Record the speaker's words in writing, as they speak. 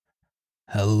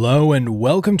Hello and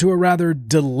welcome to a rather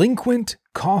delinquent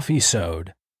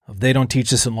coffee-sode of They Don't Teach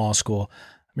This in Law School.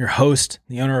 I'm your host,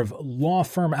 the owner of Law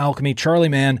Firm Alchemy, Charlie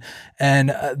Mann,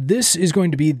 and this is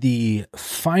going to be the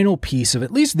final piece of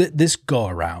at least this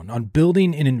go-around on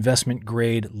building an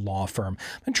investment-grade law firm.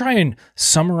 I'm going to try and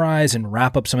summarize and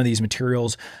wrap up some of these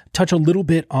materials, touch a little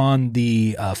bit on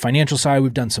the financial side.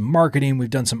 We've done some marketing, we've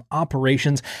done some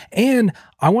operations, and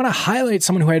I want to highlight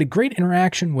someone who I had a great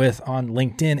interaction with on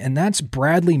LinkedIn, and that's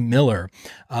Bradley Miller,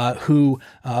 who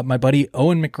my buddy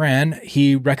Owen McGran,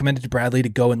 he recommended to Bradley to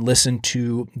go and listen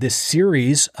to this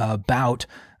series about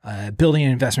building an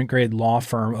investment grade law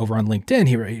firm over on LinkedIn.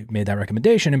 He made that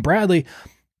recommendation, and Bradley,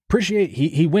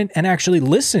 he went and actually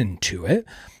listened to it.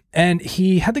 And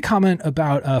he had the comment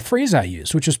about a phrase I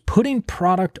used, which is putting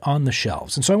product on the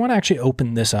shelves. And so I want to actually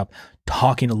open this up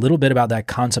talking a little bit about that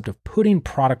concept of putting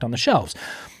product on the shelves.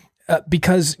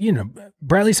 Because,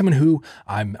 Bradley's someone who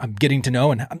I'm getting to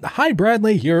know. And hi,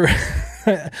 Bradley, you're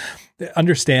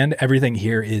understand everything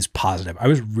here is positive. I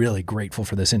was really grateful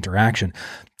for this interaction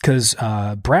because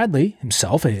Bradley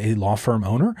himself, a law firm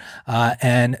owner,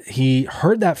 and he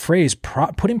heard that phrase,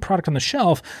 putting product on the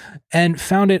shelf, and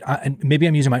found it, and maybe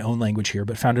I'm using my own language here,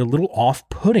 but found it a little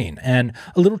off-putting and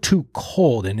a little too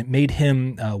cold, and it made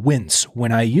him wince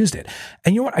when I used it.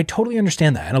 And you know what? I totally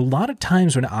understand that. And a lot of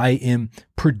times when I am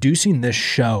producing this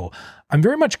show, I'm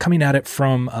very much coming at it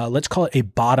from, let's call it a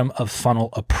bottom of funnel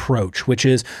approach, which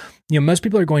is, most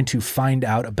people are going to find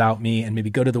out about me and maybe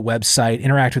go to the website,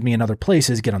 interact with me in other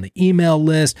places, get on the email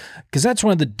list, because that's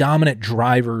one of the dominant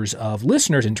drivers of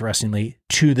listeners, interestingly,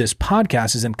 to this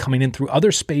podcast is them coming in through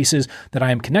other spaces that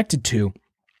I am connected to.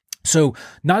 So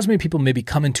not as many people maybe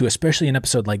come into, especially an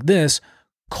episode like this,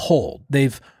 cold.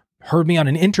 They've heard me on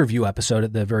an interview episode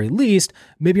at the very least,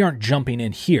 maybe aren't jumping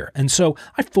in here. And so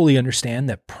I fully understand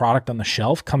that product on the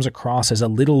shelf comes across as a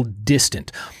little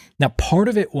distant. Now, part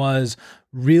of it was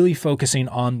really focusing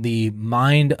on the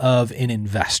mind of an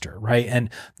investor, right? And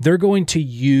they're going to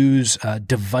use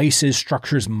devices,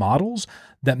 structures, models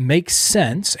that make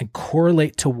sense and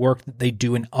correlate to work that they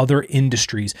do in other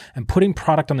industries. And putting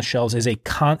product on the shelves is a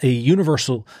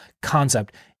universal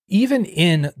concept, even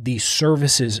in the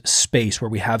services space where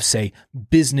we have, say,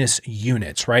 business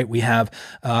units, right? We have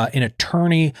an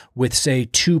attorney with, say,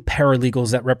 two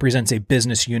paralegals that represents a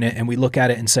business unit. And we look at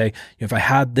it and say, if I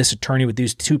had this attorney with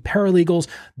these two paralegals,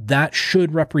 that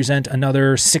should represent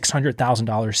another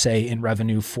 $600,000, say, in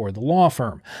revenue for the law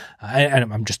firm.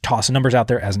 And I'm just tossing numbers out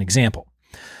there as an example.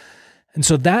 And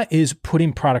so that is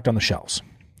putting product on the shelves.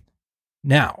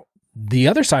 Now, the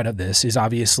other side of this is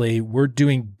obviously we're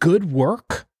doing good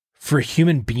work for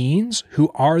human beings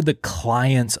who are the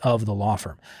clients of the law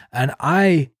firm. And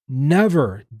I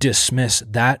never dismiss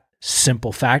that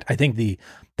simple fact. I think the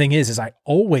thing is I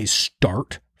always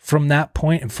start from that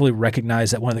point and fully recognize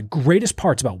that one of the greatest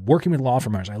parts about working with law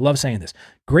firm owners, I love saying this,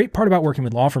 great part about working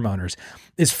with law firm owners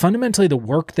is fundamentally the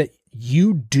work that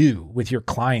you do with your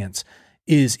clients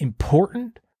is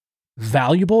important,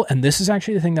 valuable, and this is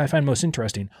actually the thing that I find most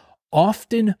interesting,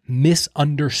 often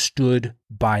misunderstood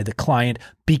by the client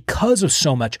because of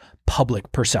so much public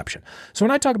perception. So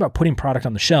when I talk about putting product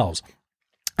on the shelves,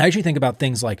 I actually think about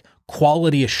things like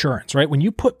quality assurance, right? When you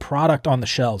put product on the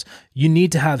shelves, you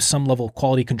need to have some level of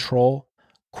quality control,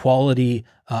 quality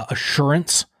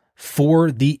assurance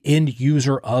for the end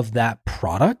user of that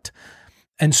product.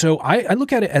 And so I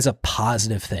look at it as a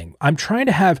positive thing. I'm trying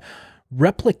to have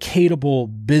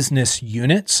replicatable business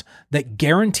units that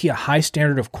guarantee a high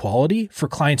standard of quality for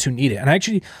clients who need it. And I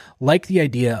actually like the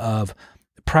idea of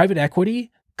private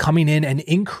equity coming in and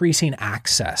increasing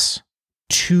access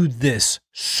to this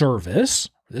service,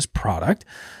 this product,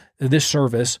 this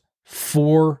service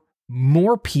for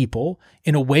more people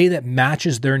in a way that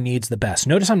matches their needs the best.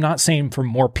 Notice I'm not saying for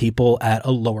more people at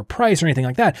a lower price or anything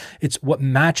like that. It's what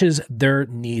matches their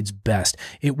needs best.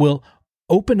 It will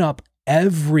open up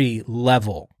every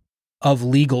level of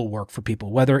legal work for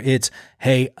people, whether it's,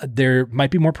 hey, there might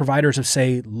be more providers of,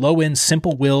 say, low-end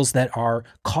simple wills that are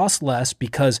cost less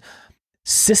because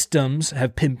systems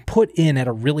have been put in at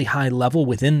a really high level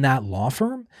within that law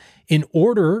firm in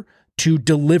order to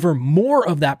deliver more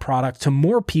of that product to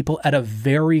more people at a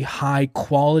very high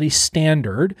quality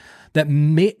standard that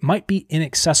might be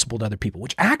inaccessible to other people,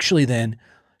 which actually then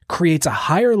creates a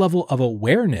higher level of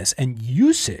awareness and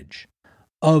usage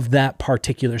of that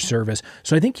particular service.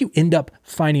 So I think you end up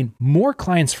finding more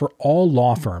clients for all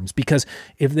law firms because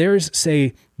if there's,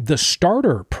 say, the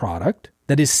starter product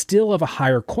that is still of a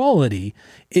higher quality,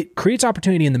 it creates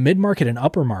opportunity in the mid-market and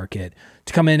upper market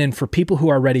to come in and for people who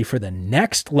are ready for the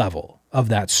next level of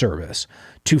that service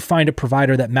to find a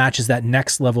provider that matches that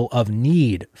next level of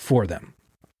need for them.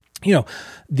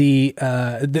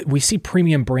 we see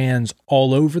premium brands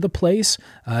all over the place.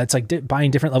 It's like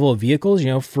buying different level of vehicles.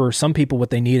 For some people, what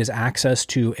they need is access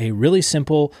to a really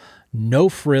simple, no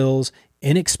frills,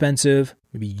 inexpensive,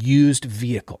 maybe used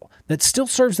vehicle that still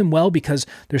serves them well because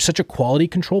there's such a quality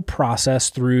control process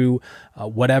through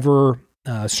whatever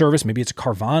service, maybe it's a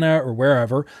Carvana or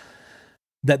wherever,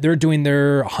 that they're doing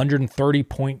their 130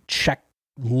 point check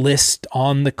list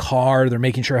on the car. They're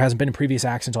making sure it hasn't been in previous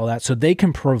accidents, all that. So they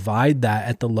can provide that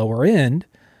at the lower end.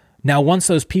 Now, once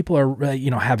those people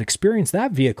are, have experienced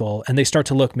that vehicle and they start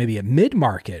to look maybe at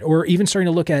mid-market or even starting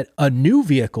to look at a new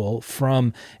vehicle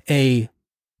from a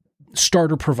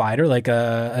starter provider, like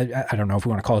I don't know if we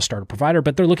want to call it a starter provider,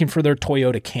 but they're looking for their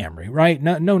Toyota Camry, right?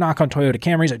 No knock on Toyota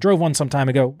Camrys. I drove one some time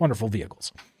ago. Wonderful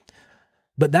vehicles.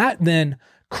 But that then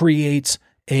creates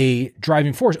a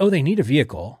driving force. Oh, they need a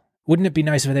vehicle. Wouldn't it be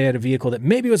nice if they had a vehicle that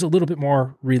maybe was a little bit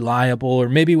more reliable or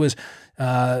maybe was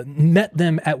met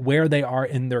them at where they are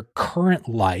in their current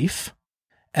life?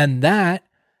 And that,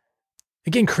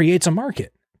 again, creates a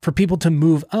market for people to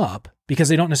move up because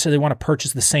they don't necessarily want to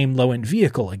purchase the same low-end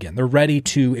vehicle again. They're ready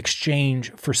to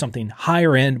exchange for something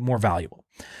higher end, more valuable.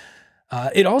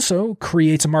 It also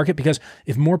creates a market because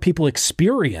if more people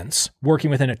experience working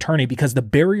with an attorney because the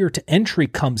barrier to entry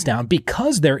comes down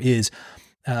because there is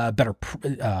better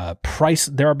price.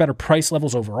 There are better price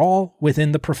levels overall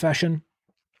within the profession.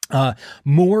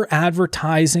 More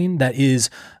advertising that is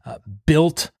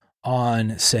built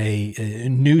on, say,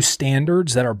 new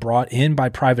standards that are brought in by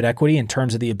private equity in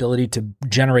terms of the ability to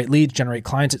generate leads, generate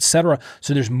clients, etc.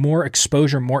 So there's more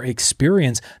exposure, more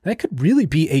experience. That could really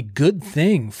be a good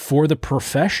thing for the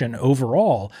profession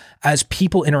overall as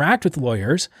people interact with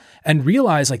lawyers and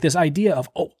realize like this idea of,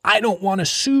 oh, I don't want to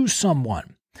sue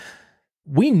someone.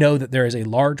 We know that there is a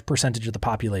large percentage of the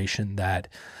population that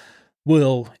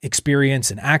will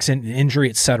experience an accident, an injury,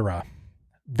 etc.,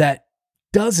 that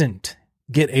doesn't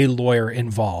get a lawyer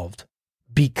involved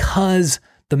because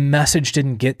the message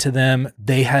didn't get to them.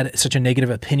 They had such a negative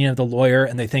opinion of the lawyer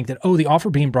and they think that, oh, the offer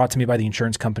being brought to me by the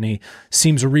insurance company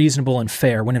seems reasonable and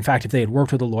fair, when in fact, if they had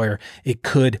worked with a lawyer, it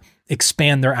could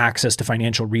expand their access to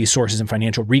financial resources and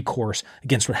financial recourse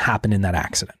against what happened in that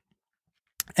accident.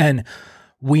 And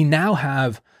we now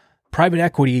have private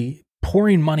equity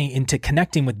pouring money into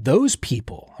connecting with those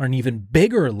people on an even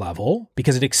bigger level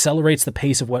because it accelerates the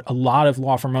pace of what a lot of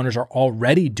law firm owners are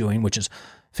already doing, which is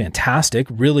fantastic.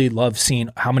 Really love seeing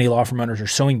how many law firm owners are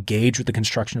so engaged with the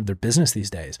construction of their business these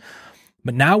days.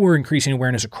 But now we're increasing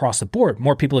awareness across the board,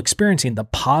 more people experiencing the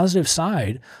positive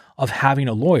side of having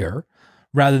a lawyer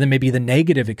rather than maybe the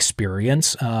negative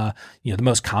experience. The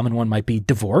most common one might be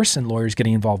divorce and lawyers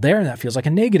getting involved there. And that feels like a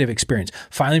negative experience.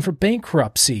 Filing for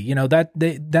bankruptcy,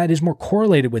 that is more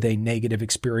correlated with a negative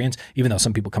experience, even though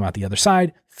some people come out the other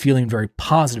side feeling very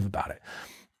positive about it.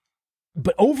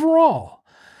 But overall,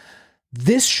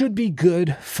 this should be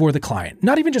good for the client.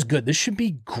 Not even just good. This should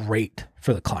be great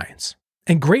for the clients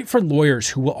and great for lawyers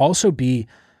who will also be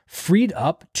freed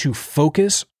up to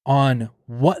focus on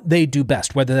what they do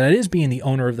best, whether that is being the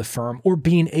owner of the firm or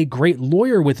being a great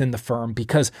lawyer within the firm,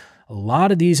 because a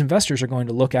lot of these investors are going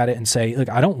to look at it and say, look,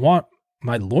 I don't want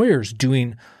my lawyers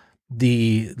doing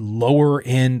the lower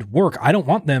end work. I don't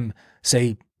want them,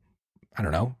 say, I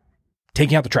don't know,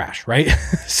 taking out the trash, right?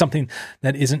 Something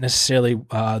that isn't necessarily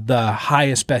the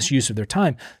highest, best use of their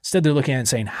time. Instead, they're looking at it and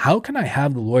saying, how can I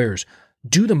have the lawyers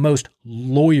do the most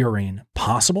lawyering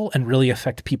possible and really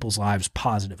affect people's lives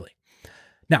positively?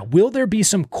 Now, will there be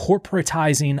some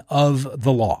corporatizing of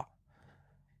the law?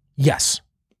 Yes,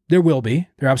 there will be.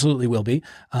 There absolutely will be.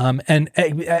 And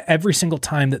every single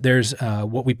time that there's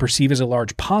what we perceive as a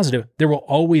large positive, there will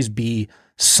always be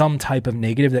some type of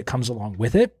negative that comes along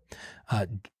with it.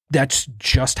 That's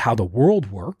just how the world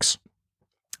works.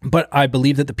 But I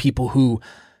believe that the people who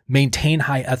maintain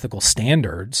high ethical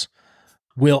standards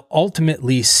will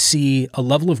ultimately see a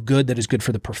level of good that is good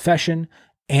for the profession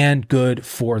and good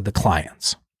for the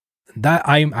clients. That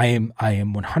I am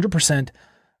 100%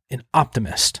 an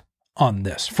optimist on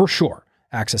this for sure.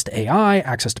 Access to AI,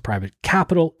 access to private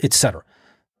capital, etc.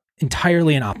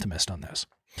 Entirely an optimist on this.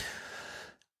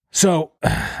 So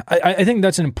I think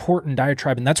that's an important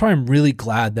diatribe, and that's why I'm really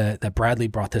glad that Bradley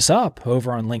brought this up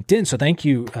over on LinkedIn. So thank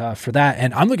you for that.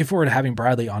 And I'm looking forward to having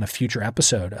Bradley on a future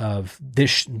episode of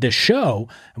this show,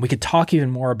 and we could talk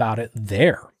even more about it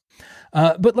there.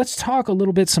 But let's talk a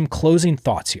little bit, some closing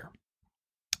thoughts here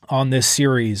on this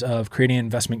series of creating an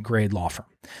investment grade law firm.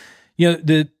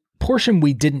 The portion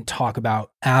we didn't talk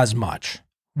about as much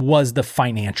was the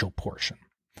financial portion.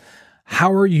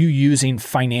 How are you using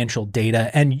financial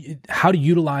data and how to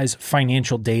utilize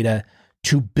financial data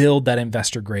to build that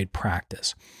investor grade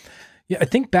practice. Yeah, I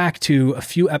think back to a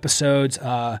few episodes,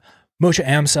 Moshe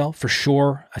Amsel, for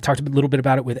sure. I talked a little bit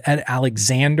about it with Ed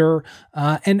Alexander,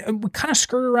 and we kind of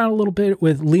skirted around a little bit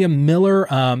with Leah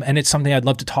Miller, and it's something I'd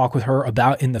love to talk with her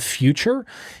about in the future,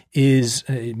 is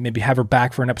maybe have her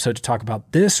back for an episode to talk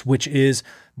about this, which is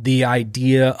the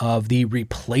idea of the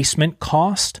replacement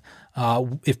cost.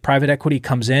 If private equity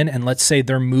comes in and let's say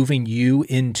they're moving you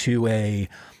into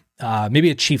maybe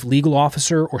a chief legal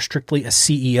officer or strictly a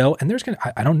CEO. And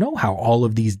I don't know how all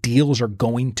of these deals are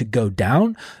going to go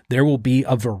down. There will be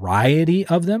a variety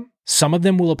of them. Some of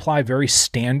them will apply very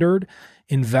standard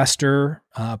investor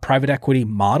private equity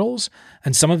models,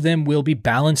 and some of them will be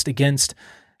balanced against,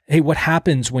 hey, what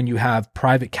happens when you have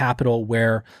private capital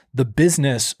where the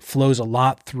business flows a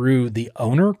lot through the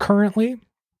owner currently?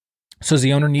 So does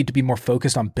the owner need to be more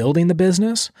focused on building the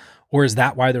business? Or is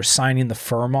that why they're signing the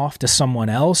firm off to someone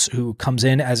else who comes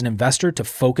in as an investor to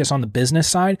focus on the business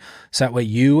side? So that way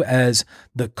you, as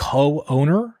the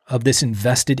co-owner of this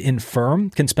invested in firm,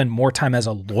 can spend more time as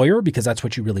a lawyer because that's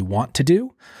what you really want to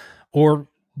do. Or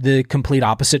the complete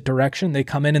opposite direction. They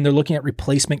come in and they're looking at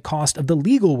replacement cost of the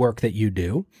legal work that you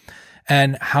do.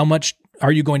 And how much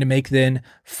are you going to make then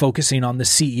focusing on the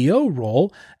CEO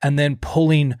role and then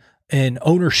pulling an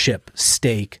ownership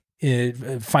stake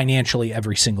financially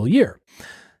every single year.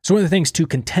 So one of the things to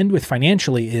contend with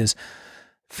financially is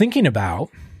thinking about,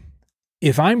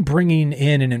 if I'm bringing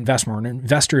in an investment, or an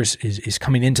investor is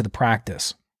coming into the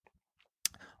practice,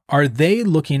 are they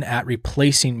looking at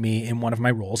replacing me in one of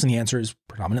my roles? And the answer is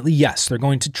predominantly yes. They're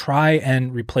going to try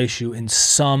and replace you in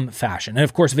some fashion. And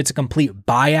of course, if it's a complete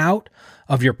buyout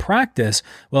of your practice,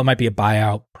 well, it might be a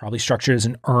buyout, probably structured as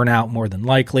an earn-out more than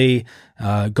likely.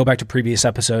 Go back to previous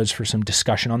episodes for some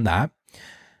discussion on that.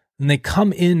 And they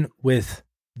come in with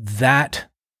that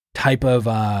type of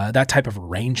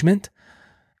arrangement.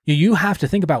 You have to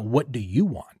think about, what do you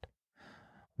want?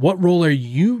 What role are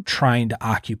you trying to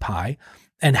occupy?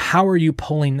 And how are you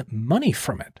pulling money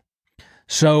from it?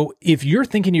 So if you're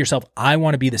thinking to yourself, I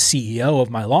want to be the CEO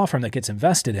of my law firm that gets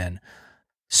invested in,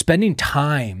 spending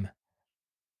time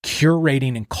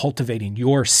curating and cultivating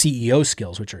your CEO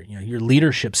skills, which are your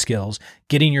leadership skills,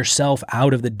 getting yourself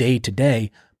out of the day-to-day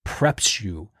preps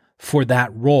you for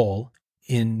that role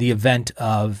in the event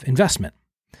of investment.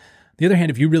 On the other hand,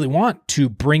 if you really want to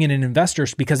bring in an investor,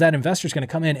 because that investor is going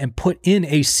to come in and put in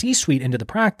a C-suite into the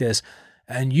practice,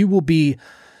 and you will be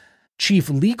chief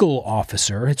legal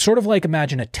officer. It's sort of like,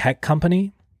 imagine a tech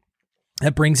company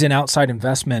that brings in outside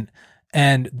investment,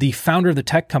 and the founder of the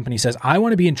tech company says, I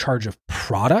want to be in charge of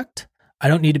product. I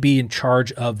don't need to be in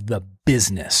charge of the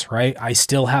business, right? I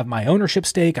still have my ownership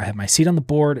stake. I have my seat on the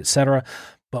board, et cetera.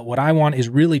 But what I want is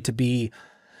really to be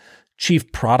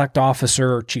chief product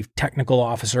officer, chief technical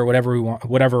officer, whatever we want,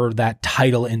 whatever that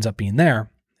title ends up being there.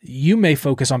 You may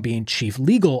focus on being chief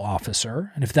legal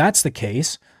officer. And if that's the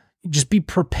case, just be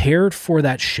prepared for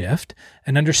that shift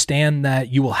and understand that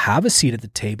you will have a seat at the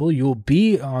table. You will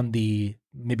be on the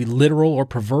maybe literal or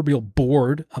proverbial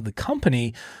board of the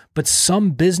company, but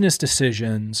some business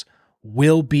decisions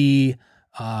will be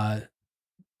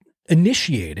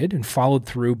initiated and followed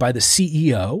through by the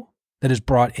CEO that is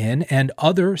brought in and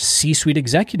other C-suite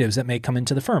executives that may come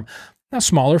into the firm. Now,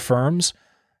 smaller firms,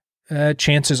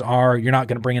 chances are you're not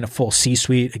going to bring in a full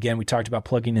C-suite. Again, we talked about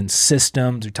plugging in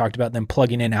systems. We talked about them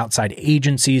plugging in outside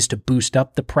agencies to boost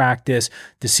up the practice,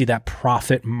 to see that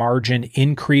profit margin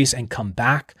increase and come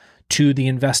back to the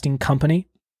investing company.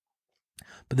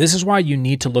 But this is why you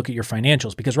need to look at your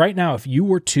financials, because right now, if you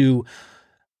were to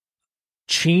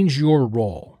change your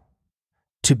role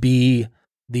to be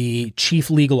the chief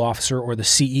legal officer or the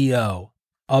CEO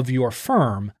of your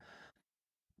firm,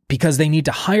 because they need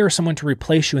to hire someone to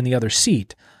replace you in the other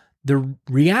seat, the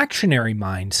reactionary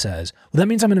mind says, well, that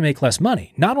means I'm going to make less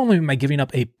money. Not only am I giving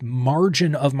up a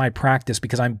margin of my practice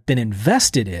because I've been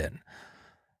invested in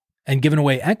and given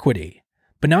away equity,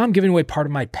 but now I'm giving away part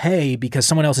of my pay because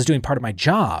someone else is doing part of my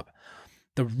job.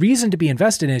 The reason to be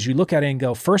invested in is you look at it and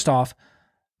go, first off,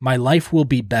 my life will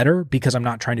be better because I'm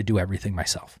not trying to do everything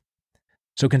myself.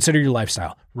 So consider your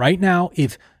lifestyle. Right now,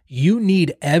 if you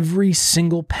need every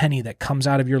single penny that comes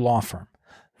out of your law firm,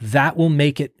 that will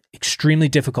make it extremely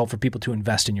difficult for people to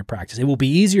invest in your practice. It will be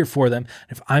easier for them.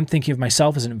 If I'm thinking of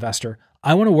myself as an investor,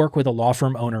 I want to work with a law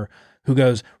firm owner who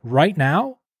goes, right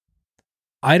now,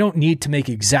 I don't need to make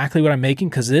exactly what I'm making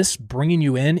because this bringing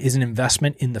you in is an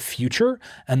investment in the future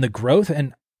and the growth.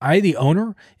 And I, the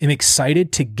owner, am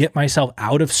excited to get myself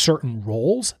out of certain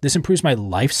roles. This improves my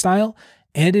lifestyle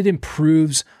and it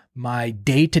improves my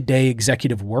day-to-day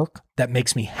executive work that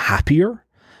makes me happier.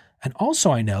 And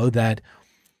also I know that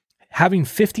having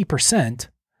 50%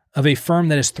 of a firm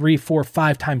that is 3, 4,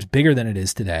 5 times bigger than it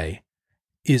is today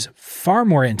is far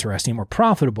more interesting, more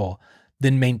profitable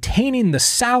than maintaining the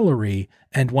salary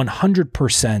and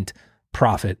 100%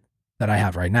 profit that I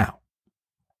have right now.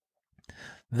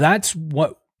 That's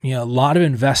what a lot of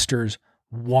investors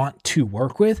want to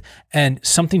work with, and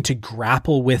something to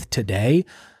grapple with today.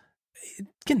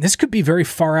 Again, this could be very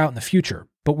far out in the future,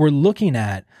 but we're looking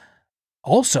at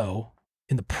also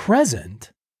in the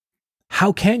present,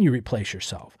 how can you replace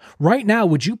yourself? Right now,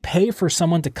 would you pay for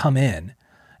someone to come in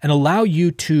and allow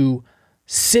you to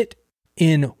sit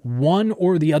in one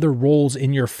or the other roles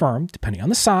in your firm, depending on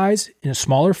the size? In a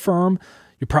smaller firm,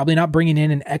 you're probably not bringing in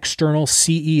an external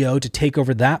CEO to take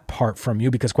over that part from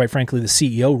you because, quite frankly, the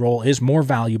CEO role is more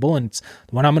valuable and it's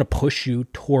the one I'm going to push you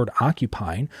toward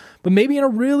occupying. But maybe in a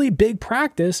really big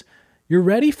practice, you're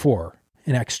ready for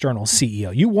an external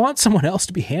CEO. You want someone else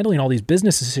to be handling all these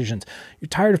business decisions. You're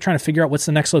tired of trying to figure out what's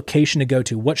the next location to go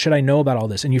to. What should I know about all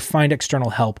this? And you find external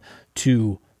help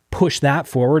to push that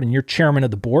forward. And you're chairman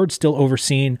of the board, still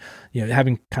overseeing,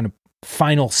 having kind of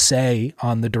final say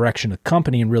on the direction of the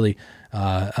company and really,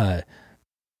 but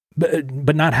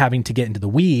not having to get into the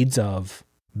weeds of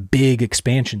big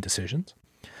expansion decisions.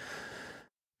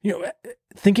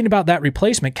 Thinking about that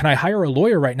replacement, can I hire a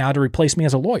lawyer right now to replace me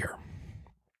as a lawyer?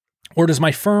 Or does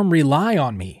my firm rely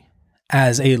on me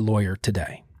as a lawyer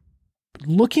today?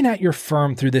 Looking at your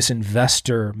firm through this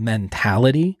investor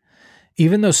mentality,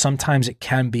 even though sometimes it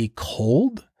can be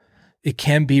cold, it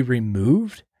can be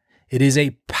removed, it is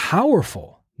a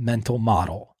powerful mental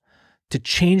model to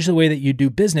change the way that you do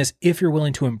business if you're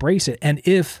willing to embrace it and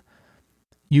if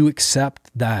you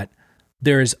accept that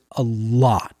there is a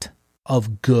lot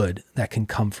of good that can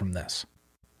come from this.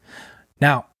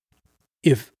 Now,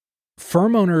 if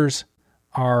firm owners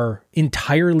are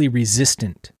entirely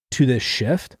resistant to this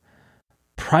shift,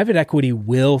 private equity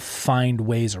will find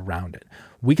ways around it.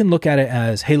 We can look at it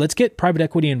as, hey, let's get private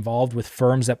equity involved with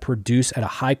firms that produce at a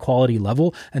high quality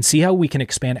level and see how we can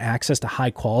expand access to high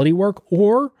quality work.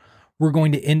 Or we're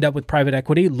going to end up with private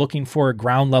equity looking for a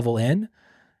ground level in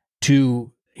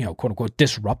to, quote unquote,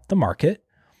 disrupt the market.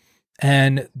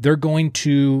 And they're going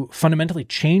to fundamentally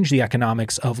change the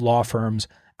economics of law firms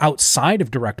outside of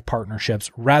direct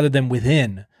partnerships rather than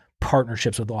within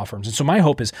partnerships with law firms. And so my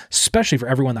hope is, especially for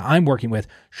everyone that I'm working with,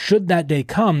 should that day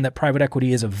come that private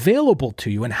equity is available to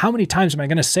you, and how many times am I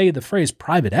going to say the phrase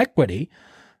private equity,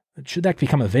 should that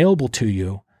become available to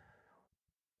you,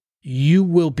 you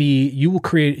will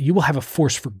have a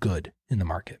force for good in the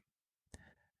market.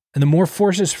 And the more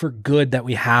forces for good that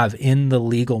we have in the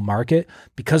legal market,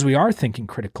 because we are thinking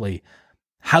critically,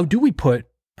 how do we put,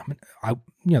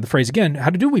 the phrase again, how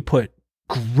do we put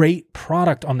great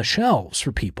product on the shelves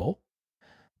for people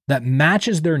that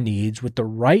matches their needs with the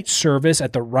right service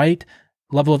at the right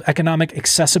level of economic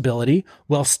accessibility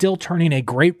while still turning a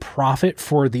great profit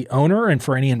for the owner and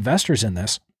for any investors in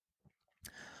this?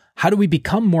 How do we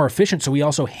become more efficient so we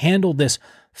also handle this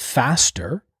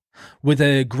faster with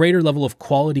a greater level of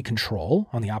quality control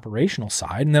on the operational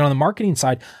side? And then on the marketing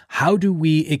side, how do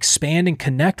we expand and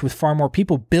connect with far more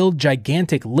people, build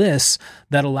gigantic lists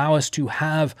that allow us to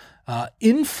have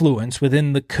influence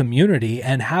within the community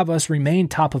and have us remain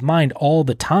top of mind all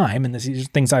the time? And these are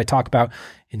things I talk about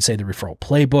in, say, the referral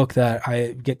playbook that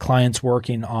I get clients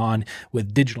working on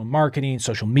with digital marketing,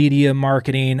 social media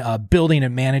marketing, building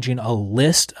and managing a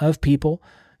list of people.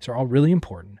 These are all really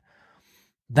important.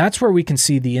 That's where we can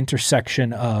see the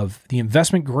intersection of the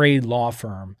investment grade law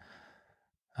firm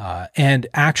and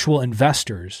actual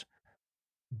investors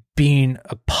being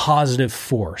a positive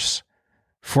force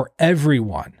for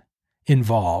everyone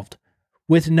involved,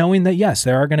 with knowing that, yes,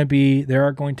 there are going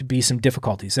to be some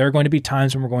difficulties. There are going to be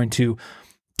times when we're going to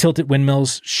tilt at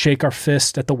windmills, shake our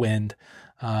fist at the wind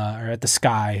or at the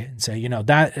sky and say,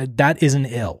 that isn't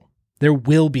ill. There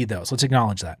will be those. Let's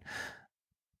acknowledge that.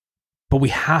 But we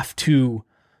have to,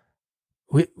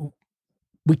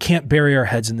 we can't bury our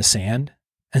heads in the sand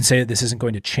and say that this isn't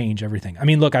going to change everything. I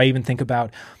mean, look, I even think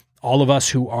about all of us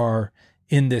who are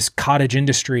in this cottage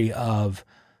industry of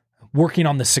working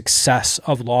on the success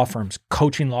of law firms,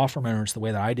 coaching law firm owners the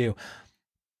way that I do.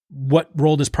 What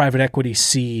role does private equity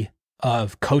see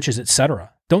of coaches, et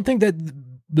cetera? Don't think that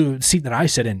the seat that I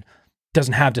sit in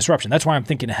doesn't have disruption. That's why I'm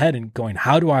thinking ahead and going,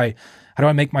 how do I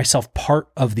make myself part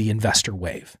of the investor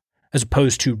wave as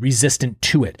opposed to resistant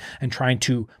to it and trying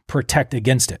to protect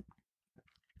against it?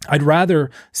 I'd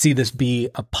rather see this be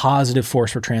a positive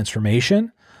force for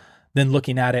transformation than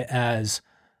looking at it as,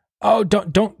 oh,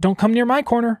 don't come near my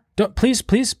corner. Don't, please,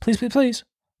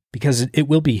 because it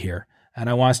will be here. And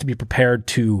I want us to be prepared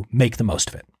to make the most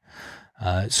of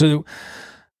it. So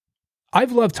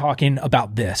I've loved talking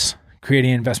about this,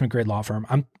 creating an investment grade law firm.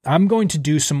 I'm going to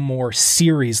do some more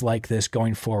series like this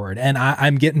going forward. And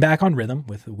I'm getting back on rhythm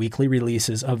with the weekly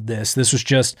releases of this. This was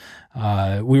just,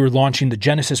 we were launching the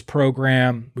Genesis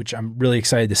program, which I'm really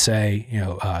excited to say,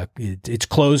 it's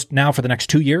closed now for the next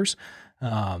 2 years.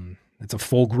 It's a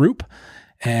full group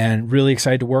and really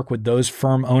excited to work with those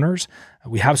firm owners.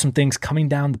 We have some things coming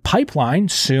down the pipeline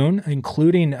soon,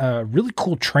 including a really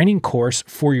cool training course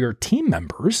for your team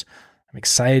members. I'm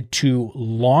excited to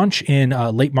launch in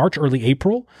late March, early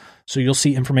April. So you'll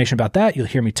see information about that. You'll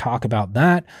hear me talk about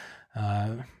that.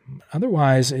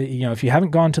 Otherwise, if you haven't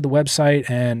gone to the website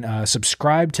and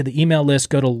subscribe to the email list,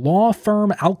 go to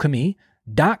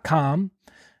lawfirmalchemy.com.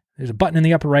 There's a button in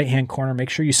the upper right-hand corner. Make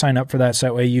sure you sign up for that. So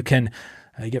that way you can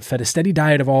get fed a steady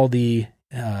diet of all the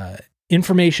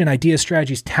information, ideas,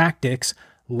 strategies, tactics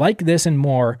like this and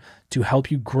more to help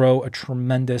you grow a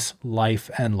tremendous life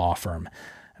and law firm.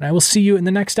 And I will see you in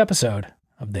the next episode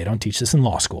of They Don't Teach This in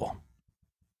Law School.